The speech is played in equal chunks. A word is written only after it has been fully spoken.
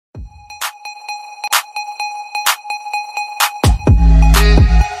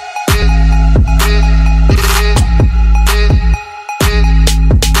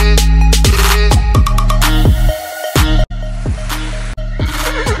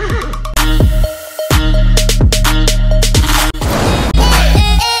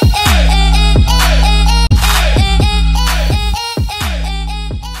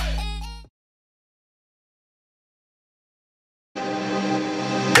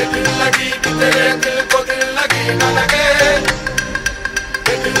दिल लगी भी तेरे दिल को दिल लगी न लगे,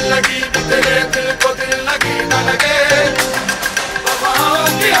 दिल लगी भी तेरे दिल को दिल लगी न लगे। वफाओं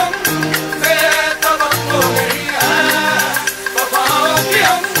की हमसे तवक्को नहीं है, वफाओं की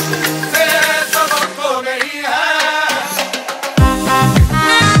हमसे तवक्को नहीं है।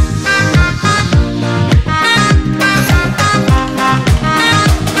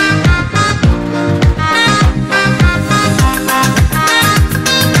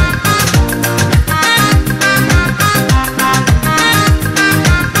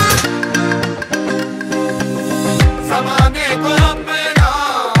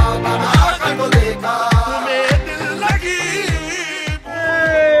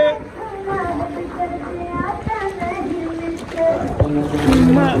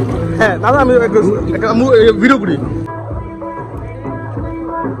 হ্যাঁ দাদা আমি একটা ভিডিও করি।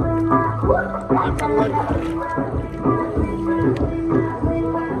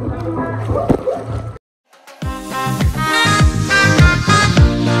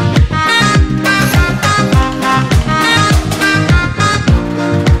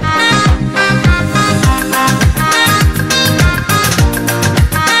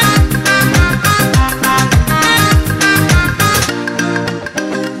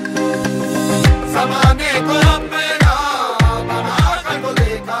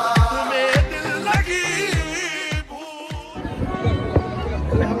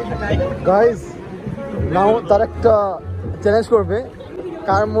 গাইস নাও তার একটা চ্যালেঞ্জ করবে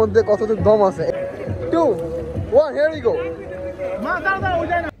কার মধ্যে কতটুকু দম আছে। 2 1 here we go। মা দাঁড়া ও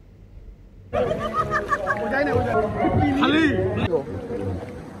যায় না খালি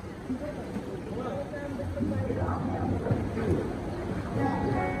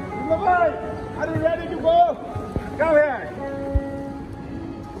ভাই are you ready to go go here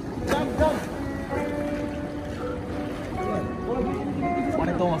jump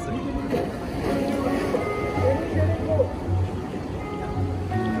অনেক দম আছে।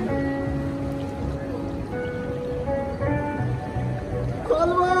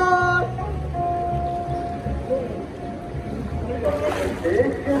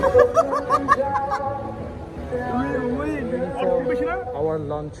 Our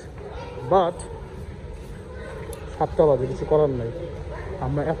lunch, but 7টা বাজে, কিছু করার নাই।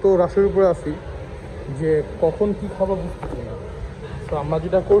 আমরা এত রাশের উপরে আছি যে কখন কি খাবার বুঝতেছি না। তো আমরা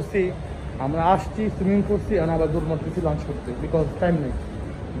যেটা করছি, আমরা আসছি, সুইমিং করছি, আর আবার দৌড় মারতেছি লাঞ্চ করতে, বিকজ টাইম নেই।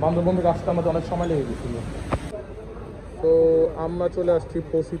 বান্দরবন থেকে আসতে আমাদের অনেক সময় লেগে গেছিল। তো আমরা চলে আসছি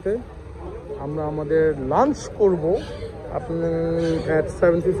পৌঁছিতে। আমরা আমাদের লাঞ্চ করব আপনার at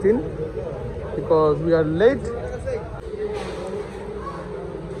 7:15 because we are late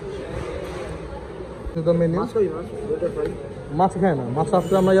to the menu। মাছ খায় না, মাছ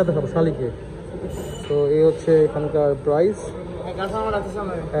আসলে আমরা ইয়াতে খাবো শালিকে। তো এই হচ্ছে এখানকার price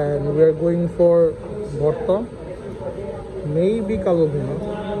and we are going for ভর্তা, মেবি কালো ভুনা,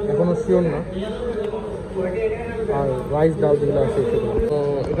 এখনো শিওর না, আর রাইস ডাল যেগুলো আছে সেগুলো। তো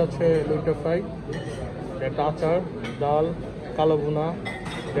এটা হচ্ছে লইটা ফ্রাই, একটা আচার, ডাল, কালো ভুনা,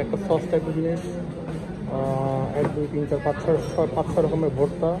 একটা সস টাইপের জিনিস, 1 2 3 4 5 6 রকমের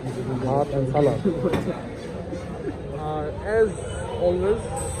ভর্তা, ভাত and salad. R as always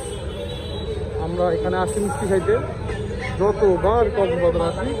আমরা এখানে আসি মিষ্টি খাইতে, যতবার কক্সবাজার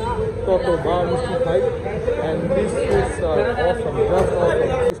আসি ততবার মিষ্টি খাই। And this is Assam, just অসম।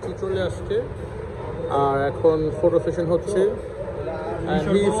 মিষ্টি চলে আসছে আর এখন ফটো সেশন হচ্ছে। and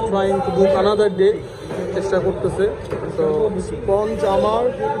he is trying to book another day, চেষ্টা করতেছে। তো স্পঞ্জ আমার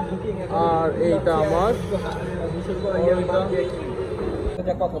আর এইটা আমার।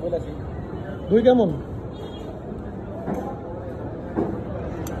 কথা বলেছি দুই কেমন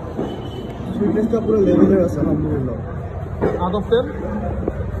সুইটনেসটা পুরো লেভেলের আছে আলহামদুলিল্লাহ। Out of 10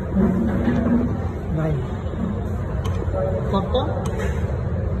 9। কতটা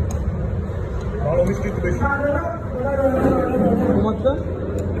ভালো মিষ্টি তো বেশি, তোমারটা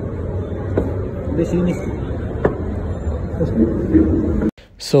বেশি মিষ্টি।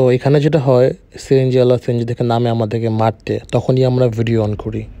 সো এখানে যেটা হয়, সিএনজি আলা সিএনজি থেকে নামে আমাদেরকে মারতে, তখনই আমরা ভিডিও অন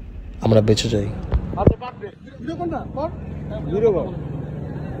করি, আমরা বেঁচে যাই।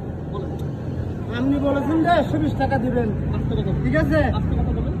 আপনি বলেছেন যে 120 টাকা দিবেন, ঠিক আছে?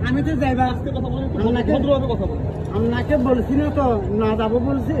 আমি তো যাইবা আপনাকে বলছি না, তো না যাবো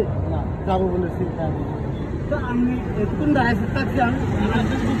বলছি, যাবো বলেছি। তো আমি একটু থাকছি,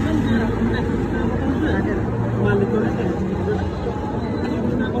 মালিক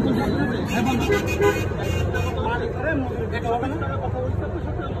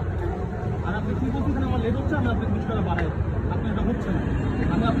আর আপনি কি বলছেন আমার লেট হচ্ছে, আমি আপনাকে 20 টাকা বাড়াই, আপনি এটা হচ্ছে না,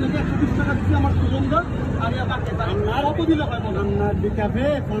 আমি আপনাকে 120 টাকা দিচ্ছি আমার সুগন্ধ আর কত দিলে হয় বলুন? আপনার বিকাপে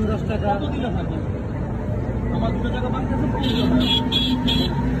 50 টাকা। কত দিলে হয় বলুন? আমার 2 টাকা বাকি আছে,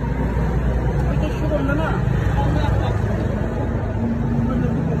 এটা সুগন্ধ না।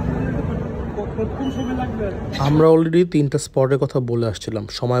 আমরা অলরেডি 3টা স্পটের কথা বলে আসছিলাম,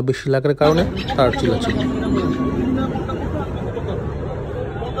 সময় বেশি লাগার কারণে তার ছিল।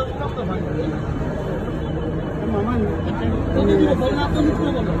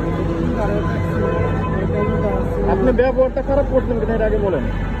 আপনি ব্যবহারটা খারাপ করছেন কিনা এটা আগে বলেন।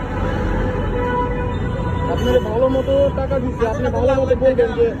 আপনার ভালো মতো টাকা দিচ্ছে, আপনি ভালো মতো বলবেন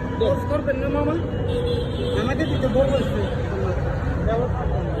যে করবেন না মামা, আমাকে দিতে বলছে।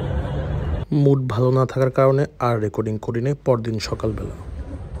 মুড ভালো না থাকার কারণে আর রেকর্ডিং করি নাই পরদিন সকালবেলা।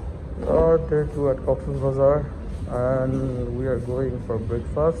 Day 2 at Cox Bazaar and we are going for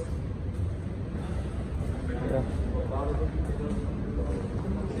breakfast. Yeah.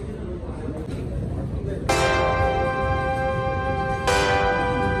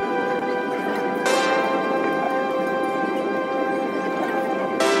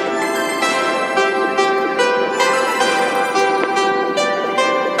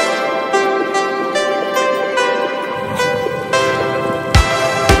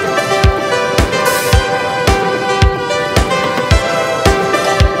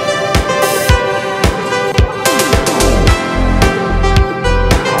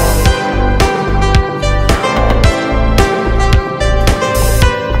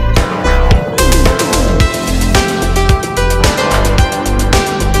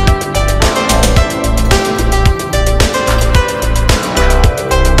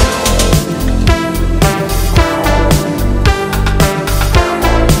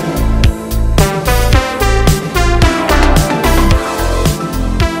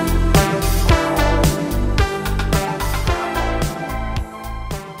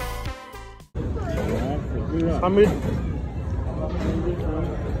 Hamid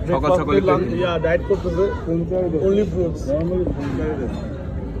সকাল সকাল ডায়েট করতেছে, only fruits.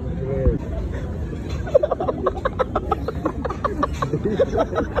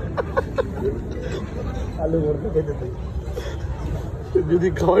 আলু ভর্তা খেতে চাই, যদি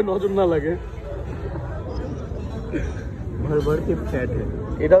খাওয়ায় নজর না লাগে। भर भर के फैट है।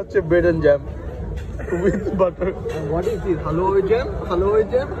 এটা হচ্ছে bread and jam with butter. What is it? Hello jam, hello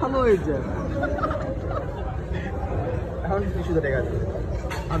jam, hello jam. এখন কিছু দেখা যাচ্ছে।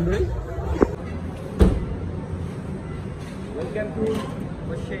 Andre? Welcome to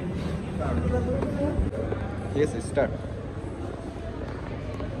Ocean Paradise. Yes, start.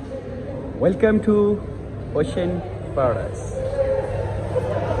 Welcome to Ocean Paradise.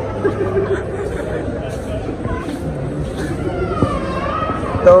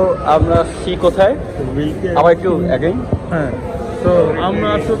 তো আমরা আসছি কোথায়? আবার একটু অ্যাগেইন। হ্যাঁ, তো আমরা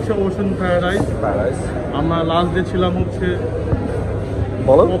আছি হচ্ছে ওশান প্যারাডাইস। আমরা লাস্ট ডে ছিলাম হচ্ছে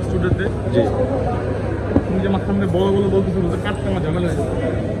বলো কক্স টুডেতে। জি, তুমি যে আমার সামনে বড় বড় বলতেছো বলতে কাটতে আমার ঝামেলা হয়ে যাচ্ছে।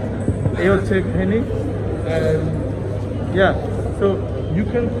 এই হচ্ছে কাহিনি। Yeah, so you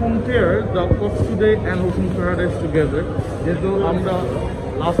can compare the Cox Today and Ocean Paradise together. যেহেতু আমরা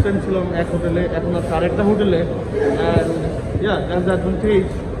লাস্ট টাইম ছিলাম এক হোটেলে, এখন আছে আরেকটা হোটেলে, and yeah, that's the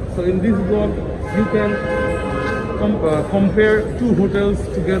advantage. So in this vlog you can compare two hotels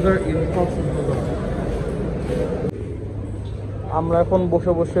together in Cox Today. আমরা এখন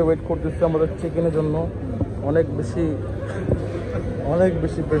বসে বসে ওয়েট করতেছি আমাদের চেক-ইনের জন্য। অনেক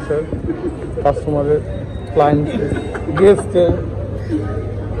বেশি প্রেশার কাস্টমারের, ক্লায়েন্টের, গেস্টের।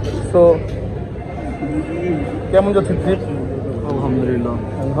 তো কেমন যাচ্ছে ট্রিপ? আলহামদুলিল্লাহ।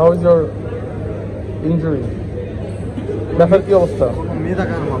 How is your injury? ব্যথার কি অবস্থা? মেয়ে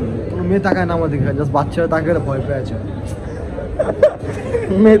তাকায় না, কোনো মেয়ে তাকায় না আমাদের, জাস্ট বাচ্চারা তাকায় ভয় পেয়ে আছে।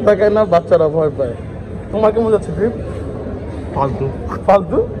 মেয়ে তাকায় না, বাচ্চারা ভয় পায়। তোমার কেমন যাচ্ছে ট্রিপ? ফালতু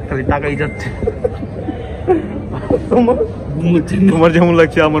ফালতু, খালি টাকাই যাচ্ছে। তোমার যেমন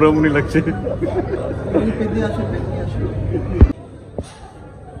লাগছে আমারও এমনই লাগছে।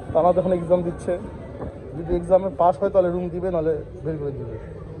 তারা যখন এক্সাম দিচ্ছে, যদি এক্সামে পাস হয় তাহলে রুম দিবে, নাহলে বের করে দিবে।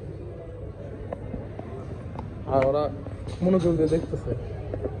 আর ওরা মনোযোগ দিয়ে দেখতেছে।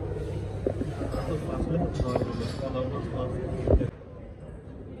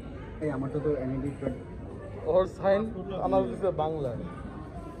 আমারটা তো ওর সাইন আনার দিচ্ছে বাংলায়,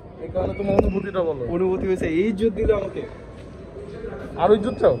 এই কারণে তোমার অনুভূতিটা বলো। অনুভূতি হয়েছে এই ইজ্জত দিল আমাকে। আরো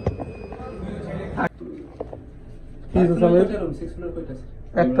ইজ্জত চাও?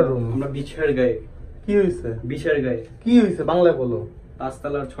 একটা রুম। আমরা বিছার গায়ে। কি হয়েছে? বিছার গায়ে কি হয়েছে বাংলায় বলো। 5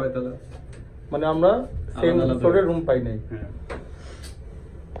 তলা 6 তলা, মানে আমরা সেম আলাদা ফ্লোরের রুম পাই নাই। হ্যাঁ,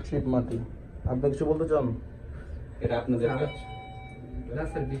 চিপ মাটি। আপনি কিছু বলতে চান? এটা আপনাদের কাজ।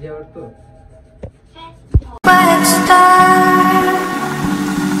 রাস্তার ভিজে আবার তো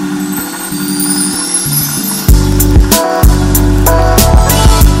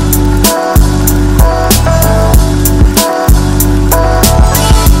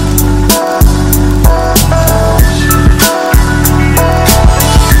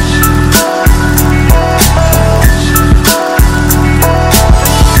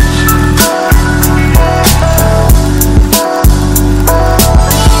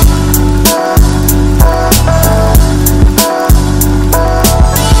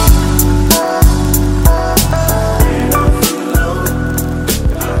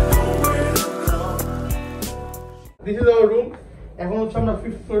This is our room. এখন হচ্ছে আমরা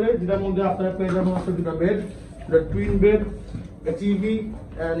 5th ফ্লোরে, যেটার মধ্যে আপনারা পেয়ে যাবেন হচ্ছে দুটো বেড, দুটো twin bed, a TV,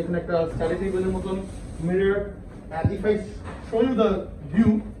 and এখানে একটা স্টাডি টেবিলের মতন mirror. And if I show you the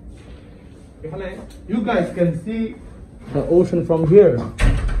view, এখানে you guys can see the ocean from here.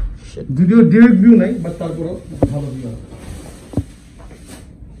 Video direct view নাই, but তারপরও ভালো view আছে.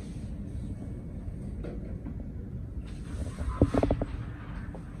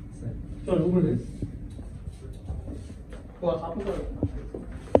 চলো উপরে যাই.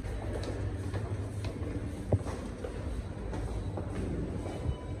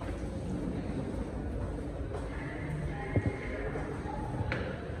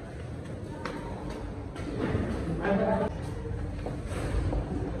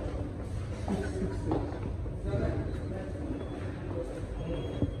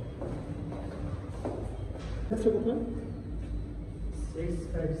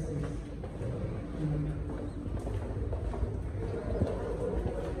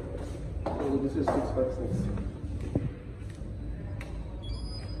 This is 656.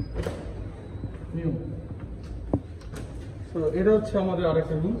 New. So এটা হচ্ছে আমাদের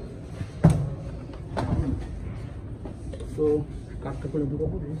আরেকটা রুম। তো কাটটা করে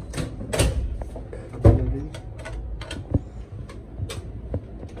ঢুকাবো।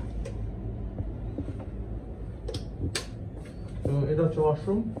 তো এটা হচ্ছে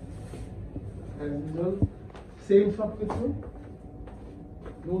ওয়াশরুম। As usual, same সব কিছু।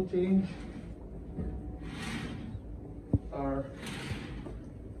 No change.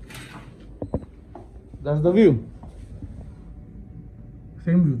 That's the view.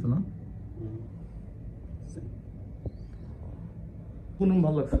 Same view, na? কোন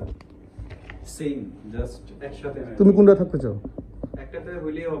ভালো লাগছে? সেম জাস্ট একসাথে না। তুমি কোনটা থাকতে চাও? একটাতে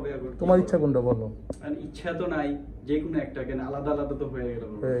হইলেই হবে। তোমার ইচ্ছা কোনটা বলো? আর ইচ্ছা তো নাই, যে কোনো একটা, কেন আলাদা আলাদা তো হয়ে গেল।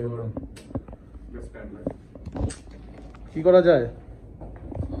 কি করা যায়?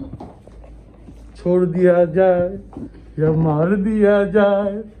 छोड़ दिया जाए या मार दिया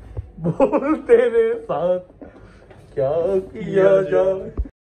जाए, बोल तेरे साथ क्या किया जाए।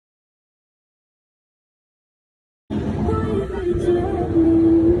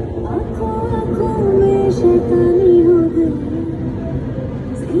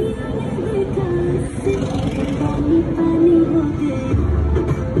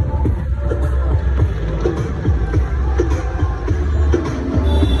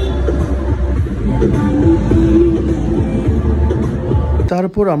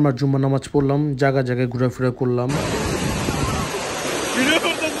 তারপর আমরা জুম্মা নামাজ পড়লাম, জায়গা জায়গায় ঘোরাফেরা করলাম।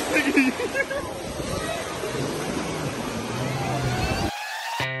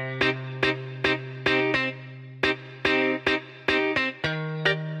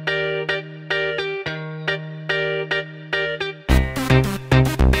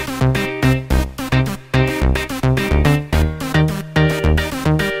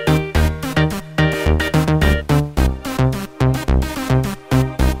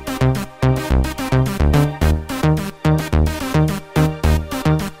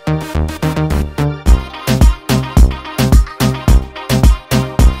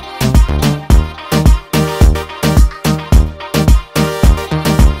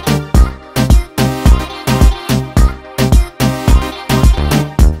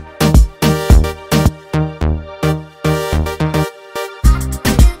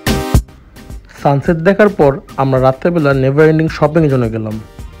 সানসেট দেখার পর আমরা রাত্রেবেলা নেভার এন্ডিং শপিং এর জন্য গেলাম।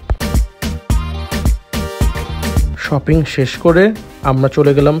 শপিং শেষ করে আমরা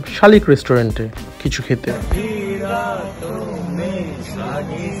চলে গেলাম শালিক রেস্টুরেন্টে কিছু খেতে।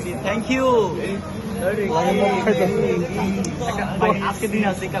 Thank you. আজকে দিন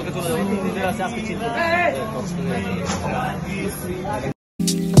আছে, কালকে চলে যাবো, 3 দিন আছে, আজকে চিন্তা।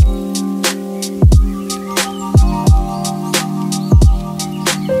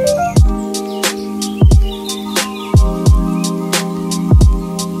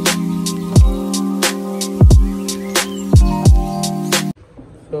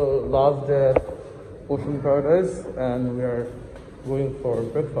 So last day at Ocean Paradise, and we are going for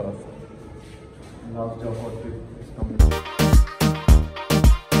breakfast. Last job is coming.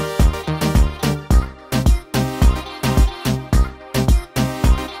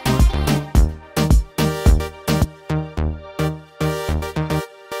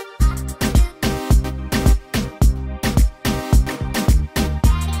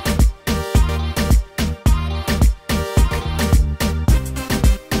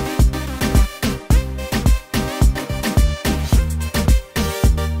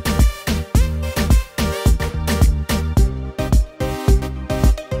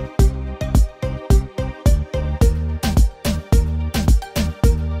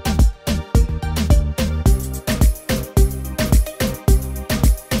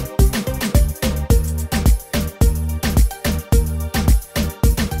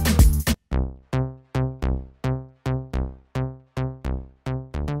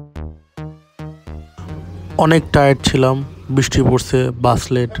 অনেক টায়ার্ড ছিলাম, বৃষ্টি পড়ছে, বাস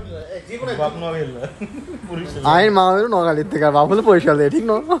লেট। আইন মা হইল নগালির থেকে আর বাবুলে পরিষ্কার দেয় ঠিক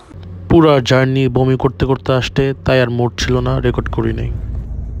না। পুরা জার্নি বমি করতে করতে আসতে, তাই আর মুড ছিল না, রেকর্ড করি নাই।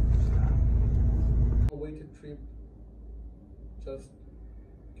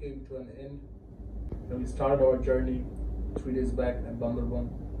 Came to an end when we started our journey 3 days back at Bandarban.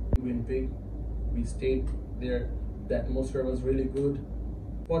 We stayed there. The atmosphere was really good.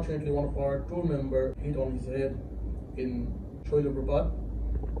 Fortunately, one of our tour member hit on his head in Shoilaprapat,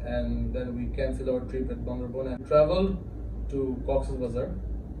 and then we cancelled our trip at Bandarban and traveled to Cox's Bazar.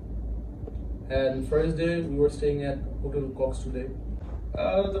 And first day we were staying at Hotel Cox Today.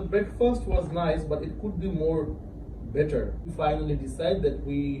 The breakfast was nice, but it could be more better. We finally decided that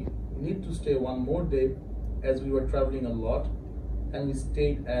we need to stay one more day as we were traveling a lot, and we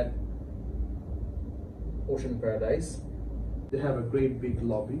stayed at Ocean Paradise. They have a great big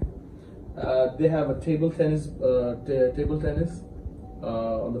lobby. They have a table tennis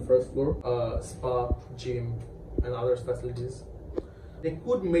on the first floor, spa, gym, and other facilities. They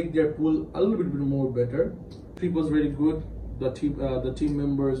could make their pool a little bit more better. The trip was really good. The team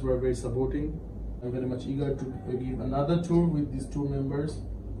members were very supporting. I'm very much eager to give another tour with these tour members,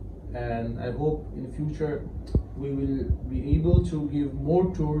 and I hope in the future we will be able to give more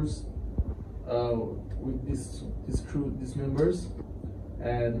tours with this crew, these members.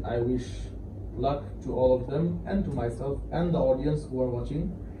 And I wish luck to all of them and to myself and the audience who are watching.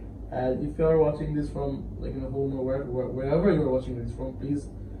 And if you are watching this from like in home or wherever you are watching this from, please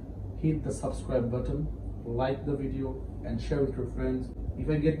hit the subscribe button, like the video, and share with your friends. If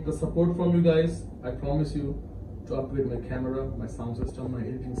I get the support from you guys, I promise you to upgrade my camera, my sound system, my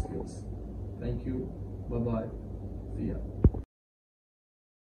editing skills. Thank you. Bye bye. See ya.